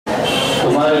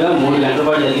సుమారుగా 3 గంటల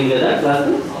పాటు జరిగింది కదా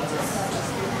క్లాసు.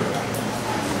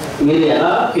 మీరు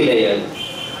ఎలా ఫీల్ అయ్యారు?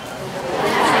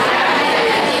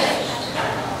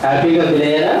 హ్యాపీగా ఫీల్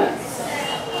అయ్యారా?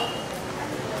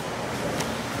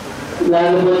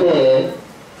 లేకపోతే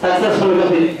సక్సెస్ఫుల్గా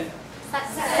ఫీల్ అయ్యారా?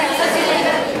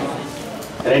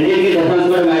 రెండింటికి డిఫరెన్స్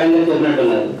కూడా మేడం గారు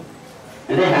చెప్పినట్టున్నారు.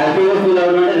 అంటే హ్యాపీగా ఫీల్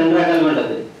అవ్వడం అంటే 2 రకాలుగా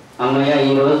ఉంటుంది. అమ్మయ్య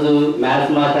ఈరోజు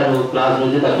మ్యాథ్స్ మాస్టర్ క్లాస్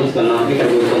నుంచి తప్పించుకున్నాం, ఇక్కడ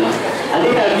కూర్చున్నాం, అది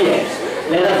హ్యాపీయే.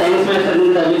 లేదా సైన్స్ మాస్టర్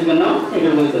నుంచి తప్పించుకున్నాం,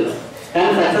 ఇక్కడ కూర్చున్నాం.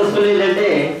 కానీ సక్సెస్ఫుల్ ఏంటంటే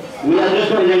మీ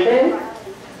అదృష్టం ఏంటంటే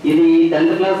ఇది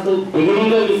 10th క్లాస్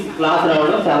బిగినింగ్లో మీ క్లాస్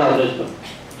రావడం చాలా అదృష్టం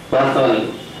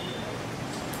వాస్తవానికి.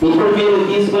 ఇప్పుడు మీరు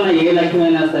తీసుకున్న ఏ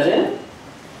లక్ష్యమైనా సరే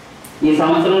ఈ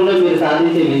సంవత్సరంలో మీరు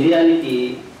సాధించే విజయానికి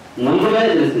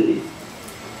ముందుగానే తెలిసింది.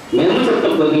 మేము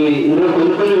చెప్తాం ఇందులో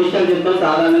కొన్ని విషయాలు చెప్తాం.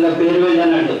 సాధారణంగా ఫేర్వెల్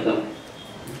అన్నట్టు చెప్తాం.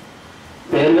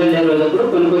 ఫేర్వెల్ జరిగేటప్పుడు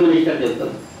కొన్ని విషయాలు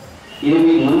చెప్తాం. ఇది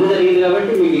మీకు ముందు జరిగింది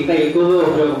కాబట్టి మీకు ఇంకా ఎక్కువగా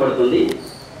ఉపయోగపడుతుంది.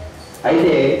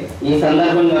 అయితే ఈ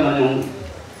సందర్భంగా మనం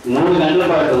 3 గంటల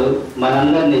పాటు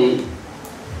మనందరినీ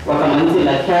ఒక మంచి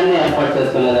లక్ష్యాన్ని ఏర్పాటు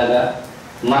చేసుకునేలాగా,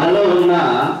 మనలో ఉన్న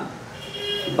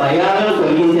భయాలను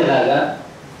తొలగించేలాగా,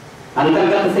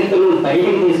 అంతర్గత శక్తులను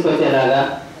బయటికి తీసుకొచ్చేలాగా,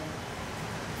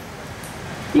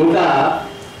 ఇంకా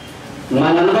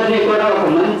మనందరినీ కూడా ఒక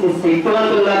మంచి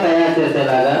శక్తివంతులుగా తయారు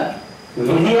చేసేలాగా,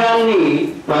 విజయాన్ని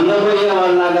పొందబోయే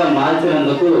వాళ్ళలాగా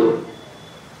మార్చినందుకు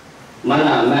మన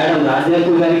మేడం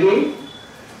రాజ్యలక్ష్మి గారికి,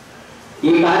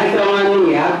 ఈ కార్యక్రమాన్ని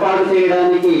ఏర్పాటు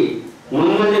చేయడానికి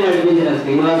ముందుండి నడిపించిన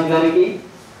శ్రీనివాస్ గారికి,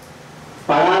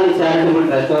 పడాలి చారిటబుల్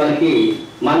ట్రస్ట్ వారికి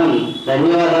మనం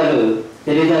ధన్యవాదాలు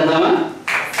తెలియజేద్దామా?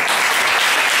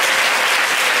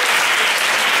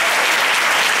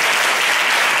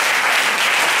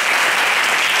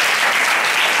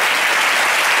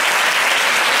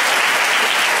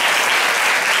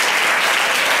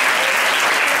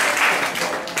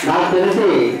 నాకు తెలిసి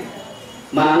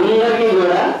మనందరికీ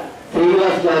కూడా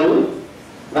శ్రీనివాస్ గారు,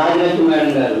 రాజలక్ష్మి మేడం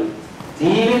గారు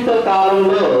జీవిత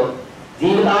కాలంలో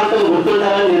జీవితాంతం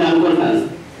గుర్తుంటారని నేను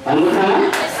అనుకుంటున్నానా?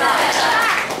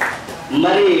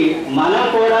 మరి మనం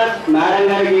కూడా మేడం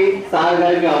గారికి, సార్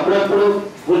గారికి అప్పుడప్పుడు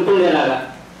గుర్తుండేలాగా,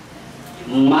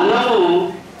 మనము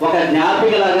ఒక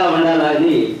జ్ఞాపికలాగా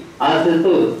ఉండాలని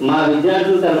ఆశిస్తూ మా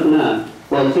విద్యార్థుల తరఫున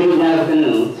ఒక చిరు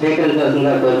జ్ఞాపకను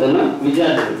స్వీకరించాల్సిందిగా కోరుతున్నాం.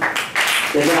 విద్యార్థులు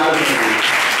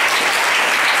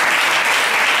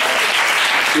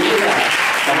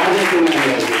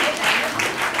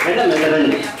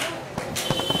రండి.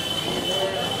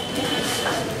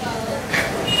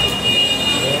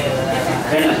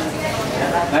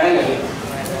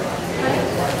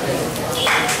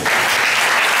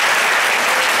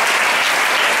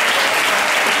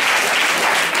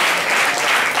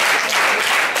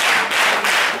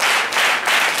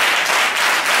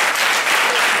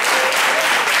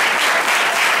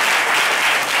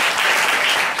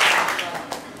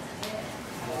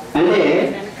 అంటే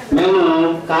మేము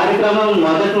కార్యక్రమం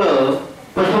మొదట్లో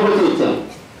పుష్పగుచ్చి ఇచ్చాం.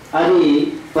 అది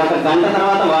 1 గంట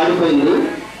తర్వాత వాడిపోయింది.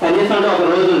 కనీసం అంటే 1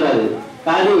 రోజు ఉంటుంది.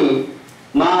 కానీ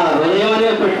మా హృదయం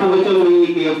అనే పుష్పగుచ్చం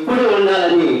మీకు ఎప్పుడు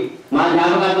ఉండాలని మా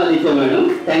జ్ఞాపకార్థం అది ఇచ్చాం మేడం.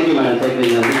 Thank you madam.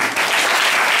 సరిపోయిందండి.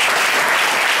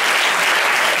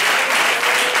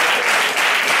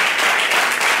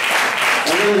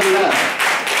 అదేవిధంగా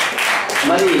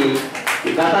మరి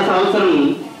గత సంవత్సరం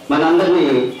మనందరినీ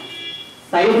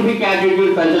సైంటిఫిక్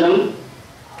యాటిట్యూడ్ పెంచడం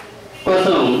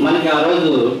కోసం మనకి ఆ రోజు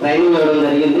ట్రైనింగ్ ఇవ్వడం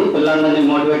జరిగింది. పిల్లలందరినీ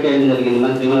మోటివేట్ చేయడం జరిగింది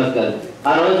మన శ్రీనివాస్ గారు.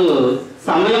 ఆ రోజు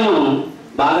సమయం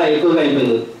బాగా ఎక్కువగా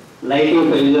అయిపోయింది. లైటింగ్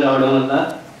ఫెయిల్ రావడం వల్ల,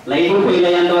 లైటింగ్ ఫెయిల్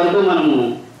అయ్యేంత వరకు మనము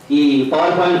ఈ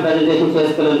పవర్ పాయింట్ ప్రజెంటేషన్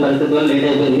చేసుకోలేని పరిస్థితి వల్ల లేట్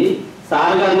అయిపోయింది.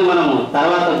 సార్ గారిని మనము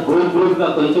తర్వాత గ్రూప్గా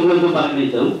కొంచెం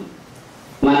పలకరించాం.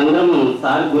 మనందరం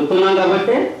సార్ గుర్తున్నాం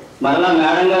కాబట్టి మరలా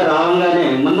మేడం గారు రావంగానే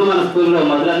ముందు మన స్కూల్లో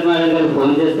మొదలటి మేడం గారికి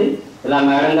ఫోన్ చేసి ఇలా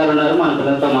మేడం గారు ఉన్నారు, మన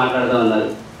పిల్లలతో మాట్లాడుతూ ఉన్నారు.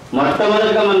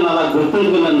 మొట్టమొదటిగా మనం అలా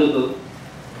గుర్తుంచుకున్నందుకు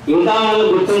ఇంకా మనం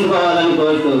గుర్తుంచుకోవాలని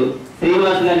కోరుతూ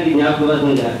శ్రీనివాస్ గారికి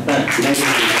జ్ఞాపకం చేస్తారు.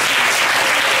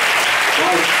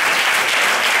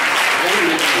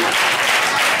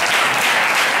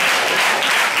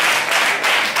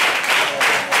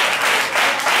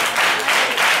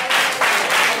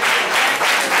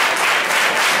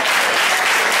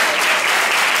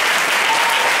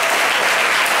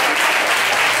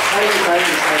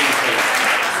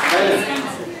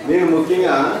 నేను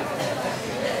ముఖ్యంగా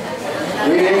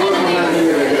నేనేం కోరుకున్నాను మీ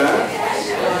దగ్గర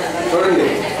చూడండి,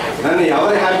 నన్ను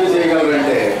ఎవరు హ్యాపీ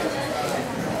చేయగలరంటే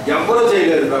ఎవ్వరూ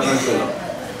చేయలేరు ప్రపంచంలో.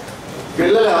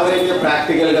 పిల్లలు ఎవరైతే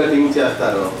ప్రాక్టికల్గా థింక్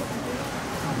చేస్తారో,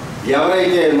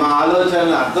 ఎవరైతే మా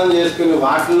ఆలోచనలు అర్థం చేసుకుని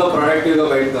వాటిల్లో ప్రొడక్టివ్గా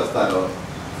బయటకు వస్తారో,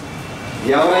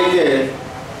 ఎవరైతే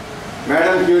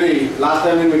మేడం క్యూరీ లాస్ట్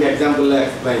టైం నేను మీకు ఎగ్జాంపుల్లో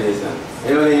ఎక్స్ప్లెయిన్ చేశాను.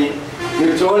 ఏమని,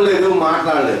 మీరు చూడలేదు,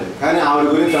 మాట్లాడలేదు, కానీ ఆవిడ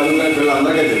గురించి చదువుకునే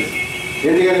పిల్లలందరికీ తెలుసు.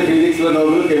 ఎందుకంటే ఫిజిక్స్లో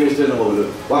నోబుల్, కెమిస్ట్రీలో నోబుల్.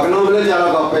 ఒక నోబులే చాలా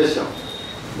గొప్ప విషయం.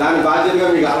 దాని బాధ్యతగా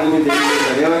మీకు ఆల్రెడీ నేను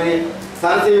తెలియజేశాను. ఏమని,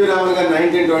 సర్ సివి రామన్ గారు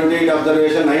 1928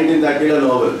 అబ్జర్వేషన్, 1930లో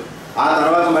నోబెల్. ఆ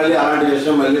తర్వాత మళ్ళీ అలాంటి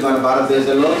విషయం మళ్ళీ మన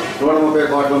భారతదేశంలో 130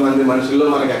 కోట్ల మంది మనుషుల్లో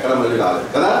మనకి ఎక్కడ మళ్ళీ రాలేదు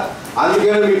కదా.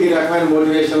 అందుకని మీకు ఈ రకమైన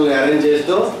మోటివేషన్లు అరేంజ్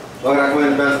చేస్తూ ఒక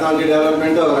రకమైన పర్సనాలిటీ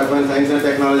డెవలప్మెంట్, ఒక రకమైన science and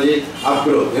technology up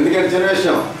growth. ఎందుకంటే చిన్న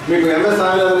విషయం, మీకు ఎంఎస్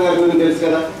స్వామినాథన్ గారి గురించి తెలుసు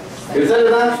కదా, తెలుసా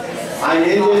కదా? ఆయన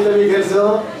ఏం చేస్తే మీకు తెలుసు,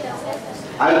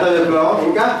 హరిత విప్లవం.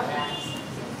 ఇంకా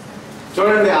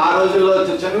చూడండి, ఆ రోజుల్లో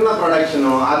చిన్న ప్రొడక్షన్,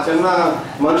 ఆ చిన్న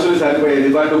మనుషులు సరిపోయేది.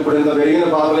 బట్ ఇప్పుడు ఇంత పెరిగిన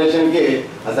పాపులేషన్కి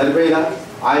అది సరిపోయేదా?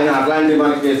 ఆయన అట్లాంటి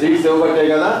మనకి సీట్స్ ఇవ్వబట్టే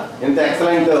కదా ఇంత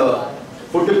ఎక్సలెంట్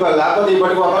ఫుడ్. లేకపోతే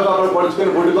ఇప్పటికి ఒకరికొకరు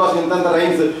పొడుచుకుని ఫుడ్ కోసం ఇంతంత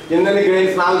రైన్స్, ఎన్ని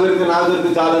గ్రెయిన్స్, నాకు దొరికితే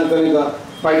చాలు అనుకుని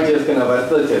ఫైట్ చేసుకునే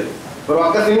పరిస్థితి వచ్చేది. ఇప్పుడు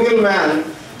ఒక్క సింగిల్ మ్యాన్,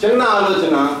 చిన్న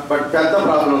ఆలోచన, బట్ పెద్ద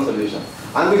ప్రాబ్లం సొల్యూషన్.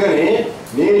 అందుకని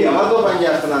నేను ఎవరితో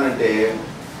పనిచేస్తున్నానంటే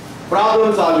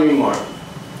ప్రాబ్లమ్ సాల్వింగ్ మోడల్.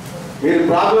 మీరు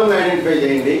ప్రాబ్లమ్ ఐడెంటిఫై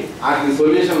చేయండి, వాటికి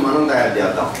సొల్యూషన్ మనం తయారు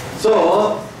చేద్దాం. సో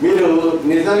మీరు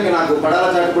నిజానికి నాకు పడాల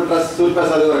చారిటబుల్ ట్రస్ట్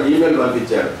సూర్యప్రసాద్ గారు ఈమెయిల్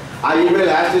పంపించారు. ఆ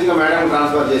ఈమెయిల్ యాక్చువల్గా మేడం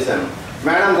ట్రాన్స్ఫర్ చేశాను.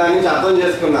 మేడం దాని నుంచి అర్థం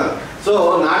చేసుకున్నారు. So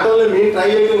not only me try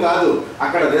చేయడం కాదు,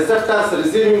 అక్కడ రిసెప్టర్స్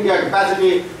రిసీవింగ్ కెపాసిటీ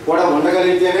కూడా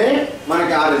ఉండగలిగితేనే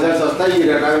మనకి ఆ రిజల్ట్స్ వస్తాయి. ఈ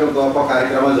రకమైన గొప్ప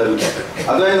కార్యక్రమాలు జరుగుతాయి.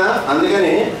 అర్థమైనా?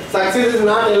 అందుకని success is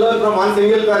not alone from one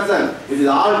single person, it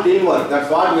is all team work.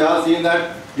 That's what we have seen that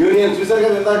union. చూసారు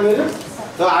కదా ఇందాక మీరు.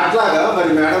 సో అట్లాగా మరి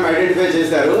మేడం ఐడెంటిఫై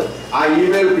చేశారు. ఆ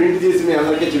ఈమెయిల్ ప్రింట్ తీసి మీ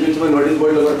అందరికీ చూపించమని నోటీస్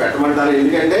బోర్డులో కూడా పెట్టమంటారు.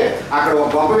 ఎందుకంటే అక్కడ ఒక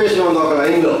గొప్ప విషయం ఉంది. ఒక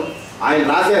లైన్లో ఆయన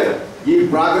రాశారు ఈ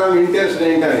ప్రోగ్రామ్ ఇంటెన్షన్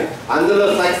ఏంటని. అందులో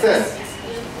సక్సెస్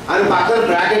అని పక్కన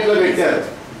బ్రాకెట్లో పెట్టారు,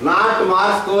 నాట్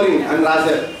మార్క్ స్కోరింగ్ అని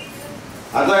రాశారు.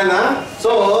 అర్థమైనా?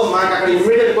 సో మాకు అక్కడ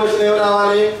ఇమ్మీడియట్ క్వశ్చన్ ఏమి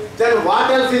రావాలి, then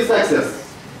what else is success,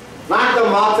 not the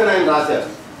marks అని ఆయన రాశారు.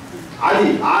 అది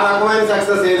ఆ రకమైన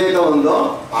సక్సెస్ ఏదైతే ఉందో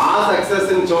ఆ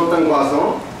సక్సెస్ని చూడటం కోసం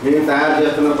మేము తయారు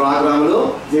చేస్తున్న ప్రోగ్రాములు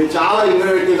మీరు చాలా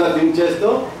ఇన్నోవేటివ్గా థింక్ చేస్తూ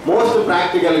మోస్ట్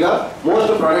ప్రాక్టికల్గా,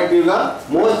 మోస్ట్ ప్రొడక్టివ్గా,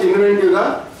 మోస్ట్ ఇన్నోవేటివ్గా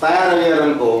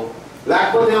తయారయ్యారనుకో.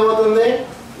 లేకపోతే ఏమవుతుంది,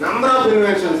 number of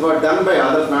inventions were done by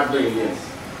others, not by Indians.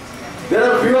 There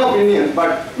are few of Indians,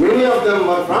 but many of them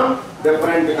were from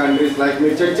different countries. Like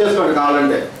మీరు చెక్ చేసుకోండి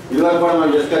కావాలంటే, ఇదివరకు కూడా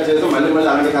మనం డిస్కస్ చేస్తాం, మళ్ళీ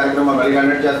అలాంటి కార్యక్రమాలు మళ్ళీ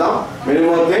కండక్ట్ చేద్దాం. Many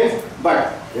more things. బట్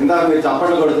ఇందాక మీరు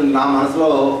చప్పట్లు కొడుతుంది, నా మనసులో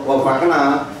ఒక పక్కన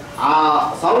ఆ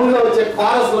సౌండ్లో వచ్చే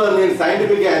కోరస్లో నేను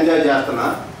సైంటిఫిక్గా ఎంజాయ్ చేస్తున్నా.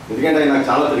 ఎందుకంటే నాకు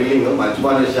చాలా థ్రిల్లింగ్,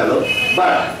 మర్చిపోని విషయాలు.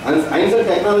 బట్ సైన్స్ అండ్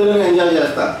టెక్నాలజీలో ఎంజాయ్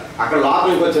చేస్తా. అక్కడ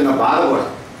లోపలికి వచ్చిన బాధ కూడా.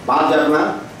 బాధ చెప్పనా?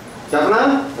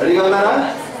 రెడీగా ఉన్నారా?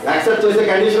 యాక్సెప్ట్ చేసే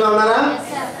కండిషన్లో ఉన్నారా?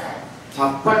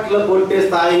 చప్పట్లు కొట్టే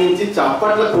స్థాయి నుంచి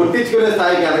చప్పట్లు కొట్టించుకునే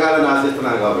స్థాయికి ఎదగాలని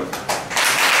ఆశిస్తున్నాను. కాబట్టి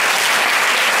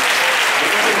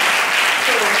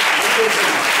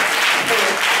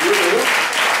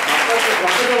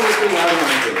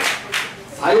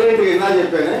సైలెంట్గా ఎలా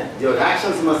చెప్పానే, your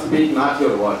actions must speak, not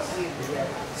your words.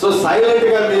 So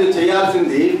సైలెంట్గా మీరు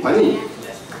చేయాల్సింది పని.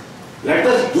 Let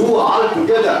us do all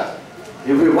together.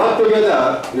 If we work together,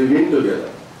 we win together.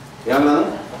 ఏమన్నాను?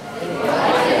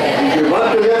 If we work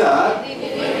together,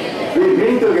 we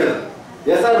win together.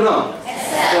 Yes or no?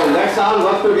 So let's all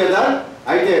work together.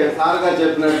 అయితే sir గారు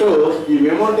చెప్పినట్టు ఈ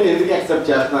మెమోని ఎందుకు యాక్సెప్ట్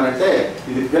చేస్తున్నానంటే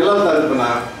ఇది పిల్లల తరపున.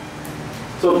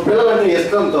 సో పిల్లలంటే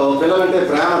ఇష్టంతో, పిల్లలంటే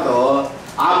ప్రేమతో,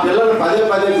 ఆ పిల్లల్ని పదే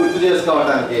పదే గుర్తు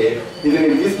చేసుకోవడానికి ఇది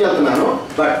నేను తీసుకెళ్తున్నాను.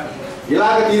 బట్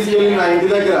ఇలాగ తీసుకెళ్ళి నా ఇంటి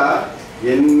దగ్గర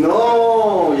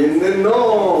ఎన్నెన్నో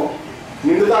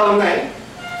నిండుతా ఉన్నాయి.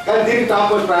 కానీ దీనికి టాప్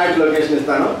మోస్ట్ ప్రయారిటీ లొకేషన్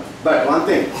ఇస్తాను. బట్ వన్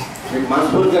థింగ్ మీకు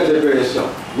మనస్ఫూర్తిగా చెప్పే విషయం,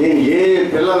 నేను ఏ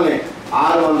పిల్లల్ని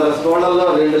 600 స్కూళ్ళల్లో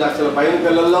 2 లక్షల పైన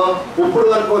పిల్లల్లో ఇప్పుడు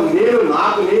వరకు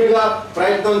నాకు నేనుగా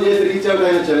ప్రయత్నం చేసి రీచ్ అవుట్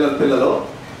అయిన పిల్లలు,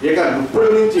 ఇక ఇప్పుడు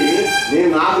నుంచి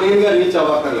నాకు నేనుగా రీచ్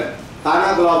అవ్వక్కర్లేదు. తానా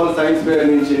గ్లోబల్ సైన్స్ ఫేర్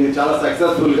నుంచి నేను చాలా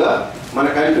సక్సెస్ఫుల్గా మన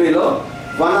కంట్రీలో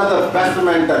one of the best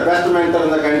mentor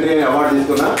in the country అని అవార్డు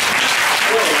తీసుకున్నా.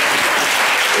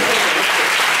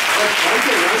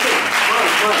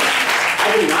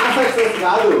 అది నా సక్సెస్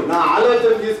కాదు, నా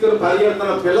ఆలోచన తీసుకుని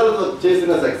పరిగెడుతున్న పిల్లలతో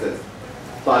చేసిన success.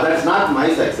 So that's not my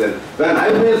success. When I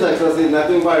feel success is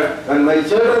nothing but when my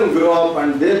children grow up and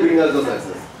they bring us the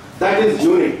success. That is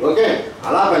unique. Okay?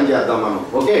 అలా పని చేద్దాం మనం.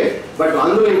 ఓకే? బట్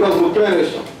అందులో ఇంకొక ముఖ్యమైన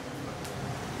విషయం,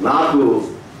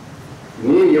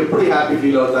 నేను ఎప్పుడు హ్యాపీ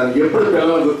ఫీల్ అవుతాను, ఎప్పుడు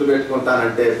పిల్లలను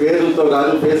గుర్తుపెట్టుకుంటానంటే పేర్లతో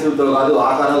కాదు, ఫేసులతో కాదు,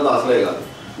 ఆకారాలతో అసలే కాదు,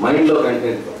 మైండ్లో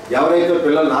కంటెంట్తో. ఎవరైతే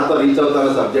పిల్లలు నాతో రీచ్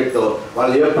అవుతారో సబ్జెక్ట్తో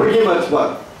వాళ్ళు ఎప్పటికీ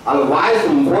మర్చిపోరు. వాళ్ళ వాయిస్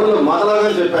ఫోన్లో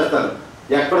మొదలుగానే చెప్పేస్తాను,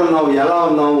 ఎక్కడున్నావు, ఎలా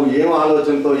ఉన్నావు, ఏం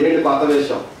ఆలోచనతో, ఏంటి కొత్త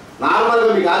విషయం.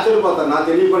 నార్మల్గా మీకు ఆశ్చర్యపోతారు. నాకు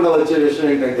తెలియకుండా వచ్చే విషయం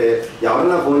ఏంటంటే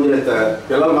ఎవరన్నా ఫోన్ చేస్తే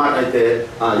పిల్లల మాట అయితే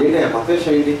ఏంటి కొత్త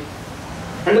విషయం ఏంటి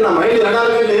అంటే నా మైండ్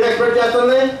 24 గంటలు ఏం ఎక్స్పెక్ట్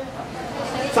చేస్తుంది,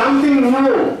 సంథింగ్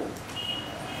న్యూ.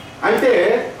 అంటే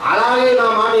అలాగే నా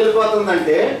మాట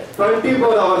వెళ్ళిపోతుందంటే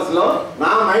 24 అవర్స్లో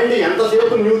నా మైండ్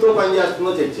ఎంతసేపు న్యూతో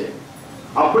పనిచేస్తుందో చెక్ చేయండి.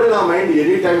 అప్పుడే నా మైండ్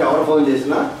ఎనీ టైం ఎవరు ఫోన్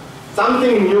చేసినా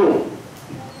సంథింగ్ న్యూ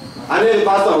అనేది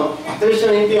కోసం కొత్త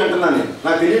విషయం ఏంటి అంటున్నాను.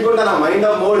 నాకు తెలియకుండా నా మైండ్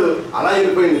ఆఫ్ మోడ్ అలా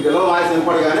వెళ్ళిపోయింది. పిల్లల వాయిస్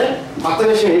వినపడగానే కొత్త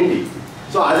విషయం ఏంటి.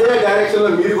 సో అదే డైరెక్షన్లో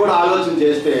మీరు కూడా ఆలోచన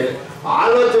చేస్తే,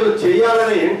 ఆలోచనలు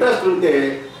చేయాలనే ఇంట్రెస్ట్ ఉంటే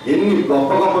ఎన్ని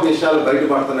గొప్ప గొప్ప విషయాలు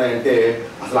బయటపడుతున్నాయంటే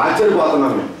అసలు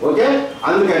ఆశ్చర్యపోతున్నాం మేము. ఓకే,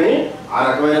 అందుకని ఆ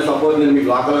రకమైన సపోర్ట్ నేను మీకు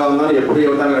లోకల్గా ఉన్నాను, ఎప్పుడు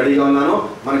ఇవ్వడానికి రెడీగా ఉన్నాను.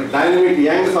 మనకి dynamic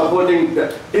young supporting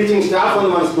teaching staff ఉంది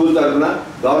మన స్కూల్ తరఫున,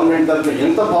 గవర్నమెంట్ తరఫున.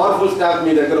 ఎంత పవర్ఫుల్ స్టాఫ్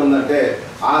మీ దగ్గర ఉందంటే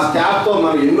ఆ స్టాఫ్తో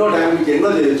మనం ఎన్నో డైనమిక్ ఎన్నో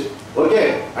చేయొచ్చు. ఓకే,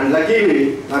 అండ్ లక్కీవి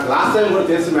నాకు లాస్ట్ టైం కూడా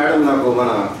తెలుసు మేడం, నాకు మన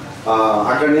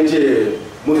అక్కడి నుంచి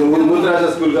ముద్రాజ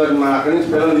స్కూల్ గారు అక్కడి నుంచి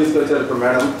పిల్లలు తీసుకొచ్చారు ఇప్పుడు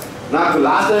మేడం. నాకు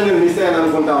లాస్ట్ టైం నేను మిస్ అయ్యాను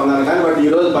అనుకుంటా ఉన్నాను, కానీ బట్ ఈ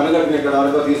రోజు పనిగట్టుని ఇక్కడ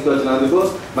వరకు తీసుకొచ్చినందుకు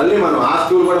మళ్ళీ మనం ఆ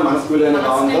స్కూల్ కూడా మన స్కూల్ అయిన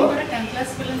భావంతో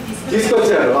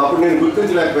తీసుకొచ్చారు. అప్పుడు నేను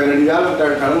గుర్తించలేకపోయాను, ఇవాళ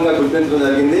సడన్గా గుర్తించడం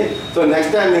జరిగింది. సో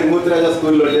నెక్స్ట్ టైం నేను మూర్తిరాజ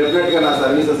స్కూల్లో డెఫినెట్గా నా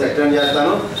సర్వీసెస్ ఎక్స్టెండ్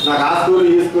చేస్తాను. నాకు ఆ స్కూల్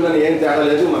ఈ స్కూల్ అని ఏం తేడా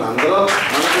లేదు, మన అందరూ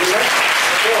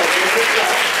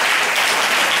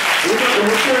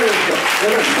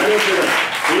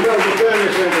ఇంకా ముఖ్యమైన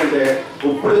విషయం ఏంటంటే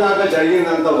ఇప్పుడు దాకా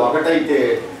జరిగిందంతా ఒకటైతే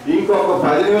ఇంకొక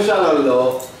 10 నిమిషాలలో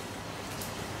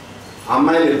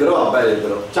అమ్మాయిలు ఇద్దరు అబ్బాయిలు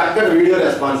ఇద్దరు చక్కటి వీడియో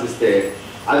రెస్పాన్స్ ఇస్తే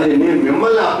అది నేను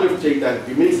మిమ్మల్ని అప్లిఫ్ట్ చేయడానికి,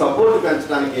 మీకు సపోర్ట్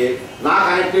పెంచడానికి నా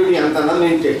కనెక్టివిటీ ఎంత అన్నది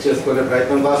నేను చెక్ చేసుకునే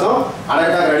ప్రయత్నం కోసం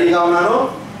అడగడానికి రెడీగా ఉన్నాను.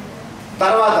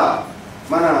 తర్వాత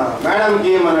మన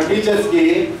మేడంకి, మన టీచర్స్కి,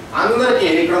 అందరికీ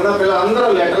ఇక్కడ ఉన్న పిల్లలందరూ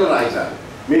లెటర్లు రాయించాలి.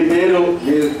 మీ పేరు,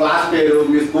 మీ క్లాస్ పేరు,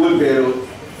 మీ స్కూల్ పేరు,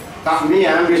 మీ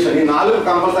యాంబిషన్, ఈ 4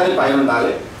 కంపల్సరీ పైన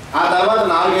ఉండాలి. ఆ తర్వాత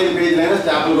 4-5 పేజీలైనా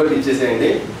స్టాంపులు కొట్టి ఇచ్చేసేయండి.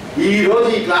 ఈ రోజు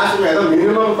ఈ క్లాస్ మీద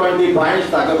మినిమం 20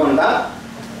 పాయింట్స్ తగ్గకుండా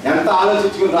ఎంత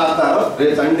ఆలోచించుకుని రాస్తారో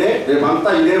రేపు సండే, రేపు అంతా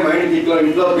ఇదే మైండ్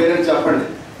ఇంట్లో పేరెంట్స్ చెప్పండి.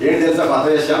 ఏంటి తెలుసా కొత్త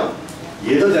విషయం,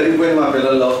 ఏదో జరిగిపోయింది మా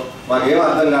పిల్లల్లో, మాకేం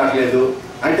అర్థం కావట్లేదు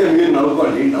అంటే మీరు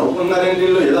నవ్వుకోండి. నవ్వుకున్నారేంటి,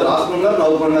 ఏదో రాసుకున్నారు,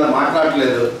 నవ్వుకున్నారు,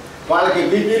 మాట్లాడట్లేదు. వాళ్ళకి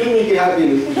బీపీలు, మీకు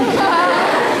హ్యాపీలు,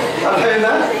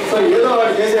 అర్థమైందా? సో ఏదో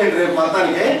ఒకటి చేసేయండి రేపు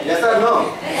మొత్తానికి. ఎస్ఆర్నో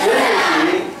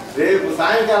చేసేసి రేపు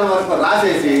సాయంకాలం వరకు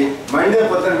రాసేసి మండే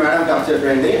పొద్దున మేడంకి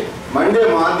అప్పచెప్పండి. మండే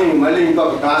మార్నింగ్ మళ్ళీ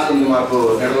ఇంకొక క్లాస్ ఉంది మాకు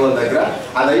నెడగోల దగ్గర.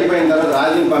 అది అయిపోయిన తర్వాత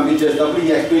రాజుని పంపించేటప్పుడు ఈ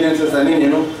ఎక్స్పీరియన్సెస్ అన్ని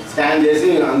నేను స్కాన్ చేసి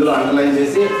అందులో అండర్లైన్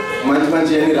చేసి మంచి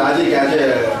మంచి అన్ని రాజీకి యాజ్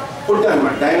ఫుడ్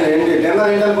అనమాట. డిన్నర్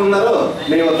ఏంటనుకున్నారు,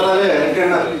 మీ ఉత్తరాలే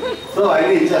డిన్నర్. సో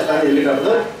అన్నీ ఇచ్చేస్తాను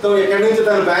వెళ్ళేటప్పుడు. సో ఇక్కడి నుంచి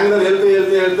తను బెంగళూరు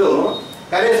వెళ్తూ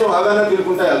కనీసం అవగాహన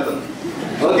తిరుగుకుంటూ వెళ్తుంది.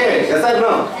 ఓకే,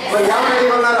 ఎస్ఆర్నో మరి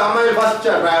ఎవరు ఉన్నారు, అమ్మాయిలు ఫస్ట్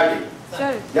ప్రయారిటీ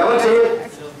ఎవరు చేయాలి?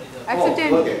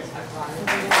 ఓకే,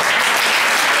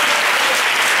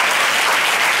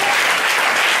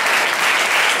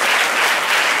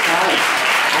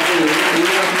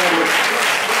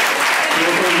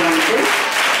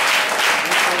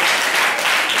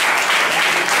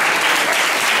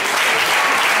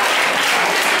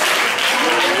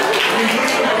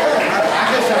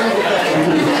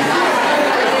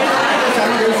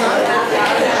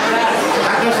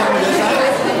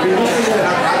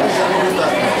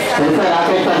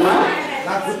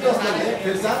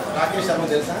 తెలుసా రాకేష్ శర్మ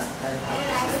తెలుసా?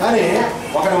 కానీ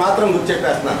ఒకటి మాత్రం గుర్తు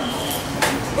చెప్పేస్తున్నాను,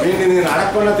 వీటిని నేను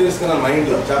అడగకుండా తెలుసుకున్నాను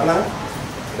మైండ్లో. చెప్పనా?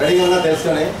 రెడీగా ఉన్నా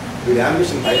తెలుసుకొని వీడి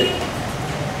యాంబిషన్ పై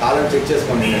కాలం చెక్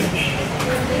చేసుకోండి.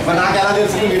 మరి నాకు ఎలా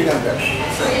తెలుసుకుని వీడికి అంటాడు.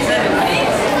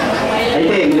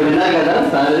 అయితే మీరు విన్నారు కదా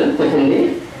సార్ చెప్పింది.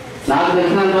 నాకు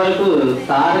తెలిసినంత వరకు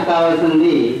సార్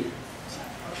కావాల్సింది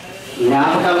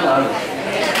జ్ఞాపకాలు కావాలి.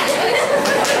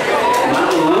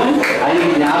 మనము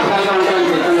ఆయనకి జ్ఞాపకాలుగా ఉంటామని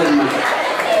చెప్పాం కదన్నమాట.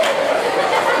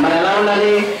 మరి ఎలా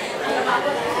ఉండాలి?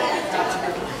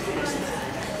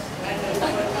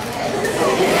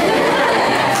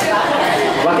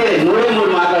 ఒకే 3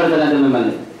 మాట్లాడుతానంటే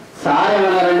మిమ్మల్ని. సార్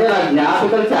ఏమన్నారంటే నాకు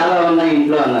జ్ఞాపకాలు చాలా ఉన్నాయి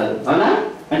ఇంట్లో అన్నారు. అవునా?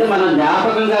 అంటే మనం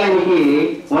జ్ఞాపకంగా ఆయనకి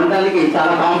ఉండడానికి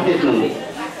చాలా కాంపిటీషన్ ఉంది.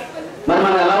 మరి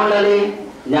మనం ఎలా ఉండాలి?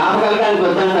 జ్ఞాపకాలుగా ఆయనకు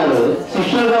వద్దంటున్నారు,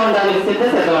 శిష్యులుగా ఉండడానికి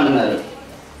సిద్ధం అంటున్నారు,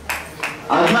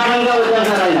 అభిమానంగా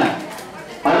వద్దంటున్నారు, ఆయన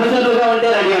అనుచరులుగా ఉంటే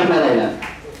రెడీ అంటున్నారు, ఆయన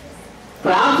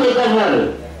క్రాఫ్ట్ చేద్దంటున్నారు.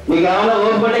 మీకు ఏమైనా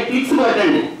ఓపుకుంటే క్లిక్స్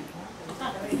కొట్టండి.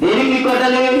 దేనికి క్లిక్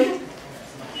కొట్టాలి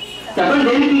చెప్పండి,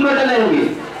 దేనికి క్లిక్ కొట్టాలి? ఆయనకి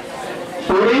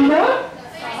స్టూడెంట్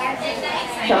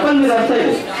చెప్పండి, మీరు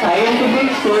వెబ్సైట్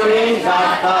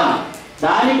scientificstudent.com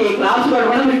దానికి క్లాస్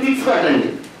కొట్టకుండా మీరు క్లిక్స్ కొట్టండి.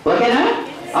 ఓకేనా?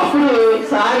 అప్పుడు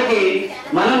సార్కి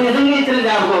మనం నిజంగా ఇచ్చిన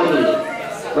జ్ఞాపకం అవుతుంది.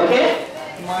 ఓకే,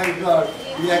 మై గాడ్,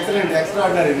 ఇది ఎక్సలెంట్,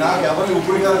 ఎక్స్ట్రాడినరీ. నాకు ఎవరు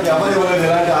ఇప్పుడు కాదు ఎవరు ఇవ్వలేదు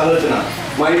ఇలాంటి ఆలోచన.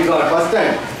 మై గాడ్, ఫస్ట్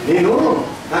టైం నేను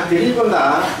నాకు తెలియకుండా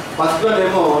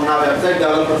ఫస్ట్లోనేమో నా వెబ్సైట్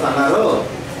డెవలపర్స్ అన్నారు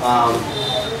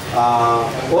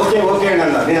ఓకే ఓకే అండి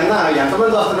అన్నారు. నేను అన్నా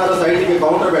ఎంతమంది వస్తున్నారో సైట్కి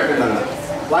కౌంటర్ పెట్టండి అన్నారు.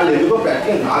 వాళ్ళు ఎందుకో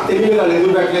పెట్టలేదు, నాకు తెలియదు వాళ్ళు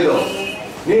ఎందుకు పెట్టలేదు.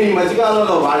 నేను ఈ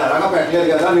మధ్యకాలంలో వాళ్ళు ఎలాగో పెట్టలేదు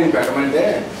కదా నేను పెట్టమంటే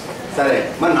సరే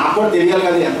మరి నాకు కూడా తెలియాలి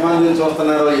కదా ఎంతమంది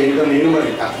చూస్తున్నారో ఏంటో. నేను మరి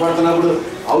కష్టపడుతున్నప్పుడు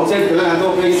అవుట్ సైడ్ పిల్లలు ఎంత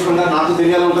ఉపయోగించుకుంటారు నాకు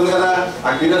తెలియాలి ఉంటుంది కదా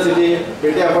ఆ క్యూరియాసిటీ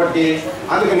పెట్టే అప్పటికి.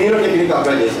 అందుకే నేను టెక్నిక్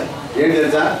అప్లై చేశాను. ఏంటి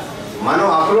తెలుసా, మనం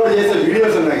అప్లోడ్ చేసే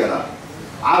వీడియోస్ ఉన్నాయి కదా,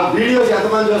 ఆ వీడియోస్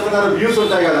ఎంతమంది చూస్తున్నారో వ్యూస్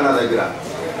ఉంటాయి కదా నా దగ్గర,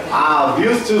 ఆ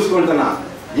వ్యూస్ చూసుకుంటున్నా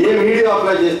ఏ వీడియో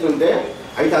అప్లై చేస్తుంటే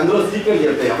అయితే అందులో సీక్రెట్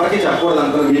చెప్తాయి. ఎవరికి చెప్పకూడదు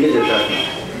అనుకున్నా మీకే చెప్పారు.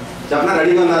 చెప్పనా,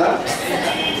 రెడీగా ఉన్నారా?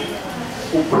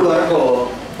 ఇప్పుడు వరకు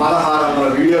 1600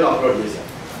 వీడియోలు అప్లోడ్ చేశాను.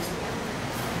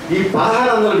 ఈ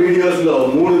 1600 వీడియోస్లో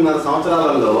 3.5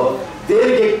 సంవత్సరాలలో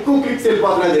దేనికి ఎక్కువ క్లిక్స్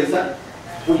వెళ్ళిపోతున్నాయి తెలుసా?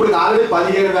 ఇప్పుడు ఆల్రెడీ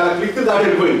 15,000 క్లిక్ దాటి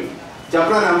వెళ్ళిపోయింది.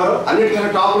 చెప్పనా నెంబరు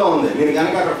అన్నిటికన్నా టాప్లో ఉంది. నేను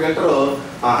కనుక అక్కడ ఫిల్టర్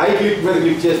హై క్లిక్ మీద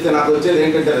క్లిక్ చేస్తే నాకు వచ్చేది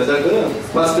ఏంటంటే రిజల్ట్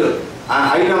ఫస్ట్ ఆ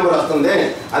హై నెంబర్ వస్తుంది.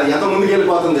 అది ఎంత ముందుకు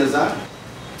వెళ్ళిపోతుంది తెలుసా?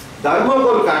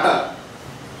 Thermocol cutter.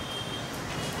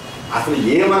 అసలు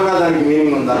ఏమన్నా దానికి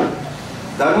మీనింగ్ ఉందా?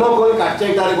 ధర్మకోల్ కట్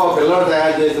చేయడానికి ఒక పిల్లలు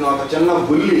తయారు చేసిన ఒక చిన్న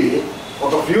బుల్లి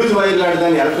ఒక ఫ్యూజ్ వైర్ లాంటి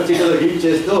దాన్ని ఎలక్ట్రిసిటీలో హీట్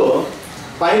చేస్తూ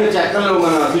పైన చక్కెరలు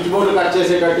మన స్విచ్ బోర్డు కట్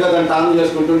చేసేటట్టుగా దాన్ని టర్న్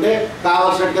చేసుకుంటుంటే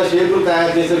కావాల్సినట్టుగా షేపులు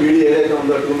తయారు చేసే వీడియో ఏదైతే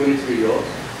ఉందో 2 minutes వీడియో,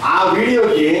 ఆ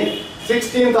వీడియోకి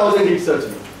 16,000 హిట్స్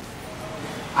వచ్చింది.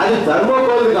 అది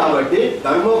ధర్మోకోల్ది కాబట్టి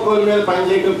ధర్మోకోల్ మీద పని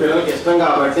చేయడం పిల్లలకి ఇష్టం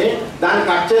కాబట్టి దాన్ని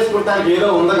కట్ చేసుకుంటానికి ఏదో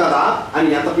ఉంది కదా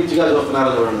అని ఎంత పిచ్చిగా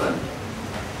చూస్తున్నారో చూడండి. దాన్ని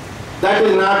that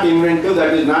is not inventive,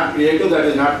 that is not creative, that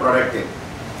is not productive.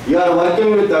 You are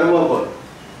working with thermocol.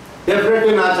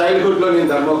 Definitely నా చైల్డ్హుడ్లో నేను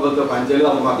ధర్మోకోల్తో పనిచేయలేదు,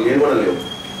 అప్పుడు మాకు ఏం కూడా లేవు.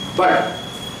 బట్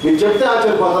మీకు చెప్తే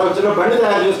ఆశ్చర్యపోతారు. వచ్చిన బండి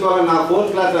తయారు చేసుకోవాలని నా 4th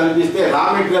క్లాస్ అనిపిస్తే రా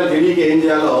మెటీరియల్ తెలియక ఏం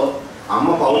చేయాలో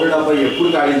అమ్మ పౌడర్ డబ్బా ఎప్పుడు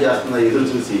ఖాళీ చేస్తుందో ఎదురు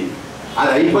చూసి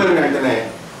అది అయిపోయిన వెంటనే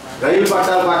రైలు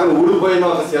పట్టాల పక్కన ఊడిపోయిన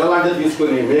ఒక శిల లాంటిది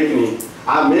తీసుకుని మేకిని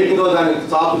ఆ మేకితో దాన్ని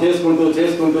చాపు చేసుకుంటూ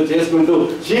చేసుకుంటూ చేసుకుంటూ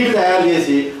షీట్ తయారు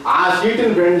చేసి ఆ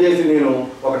షీట్ని బెండ్ చేసి నేను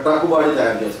ఒక ట్రక్ బాడీ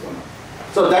తయారు చేసుకున్నాను.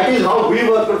 So that is how we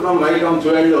worked from right from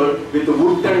childhood with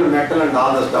wood and metal and all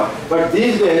the stuff. But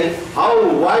these days,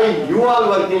 why you are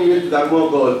working with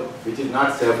thermocol, which is not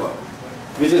safer,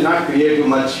 which is not creative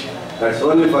much. That's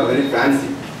only for very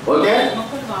fancy. Okay?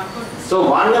 So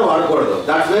one day vaadkodu.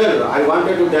 That's where I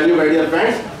wanted to tell you, my dear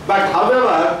friends. But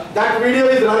however, that video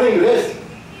is running race.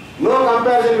 No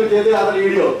comparison with any other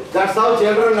video. That's how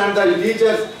children and the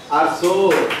teachers are so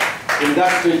in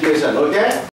that situation. Okay?